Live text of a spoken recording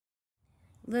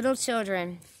Little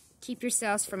children, keep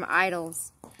yourselves from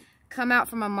idols. Come out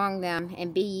from among them,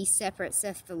 and be ye separate,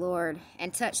 saith the Lord,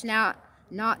 and touch not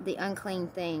the unclean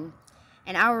thing.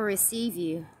 And I will receive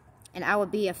you, and I will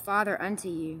be a father unto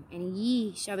you, and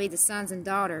ye shall be the sons and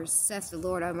daughters, saith the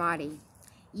Lord Almighty.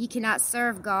 Ye cannot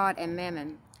serve God and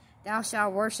mammon. Thou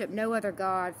shalt worship no other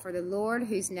God, for the Lord,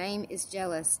 whose name is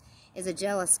jealous, is a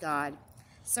jealous God.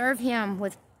 Serve him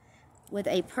with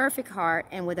a perfect heart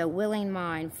and with a willing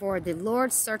mind, for the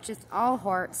Lord searcheth all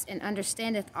hearts, and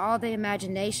understandeth all the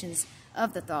imaginations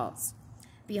of the thoughts.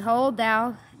 Behold,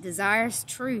 thou desirest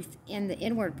truth in the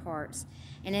inward parts,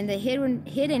 and in the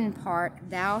hidden part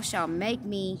thou shalt make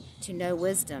me to know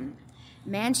wisdom.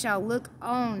 Man shall look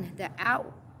on the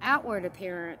outward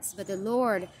appearance, but the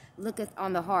Lord looketh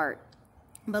on the heart.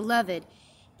 Beloved,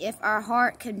 if our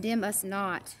heart condemn us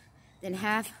not, then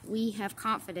we have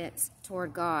confidence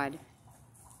toward God.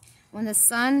 When the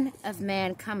Son of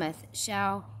Man cometh,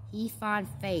 shall he find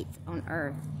faith on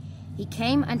earth? He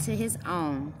came unto his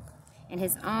own, and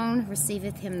his own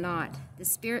receiveth him not. The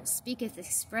Spirit speaketh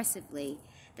expressively,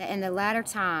 that in the latter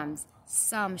times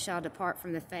some shall depart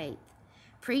from the faith.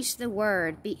 Preach the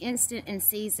word, be instant in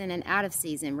season and out of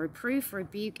season. Reproof,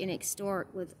 rebuke, and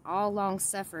exhort with all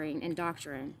longsuffering and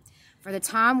doctrine. For the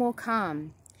time will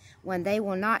come when they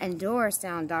will not endure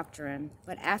sound doctrine,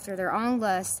 but after their own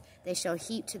lusts they shall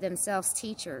heap to themselves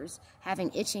teachers,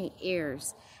 having itching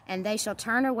ears, and they shall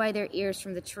turn away their ears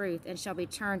from the truth, and shall be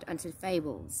turned unto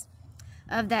fables.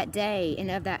 Of that day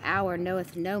and of that hour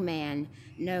knoweth no man,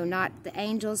 no, not the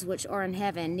angels which are in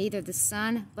heaven, neither the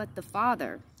Son, but the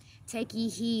Father. Take ye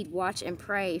heed, watch and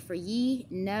pray, for ye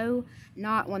know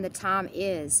not when the time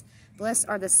is. Blessed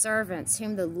are the servants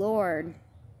whom the Lord,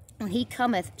 when he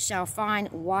cometh, shall find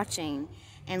watching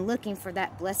and looking for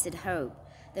that blessed hope,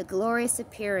 the glorious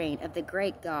appearing of the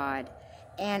great God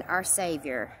and our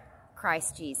Savior,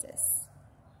 Christ Jesus.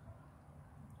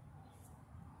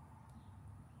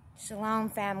 Shalom,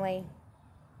 family.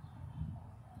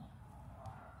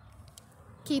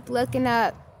 Keep looking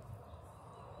up.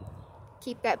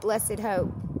 Keep that blessed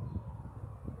hope.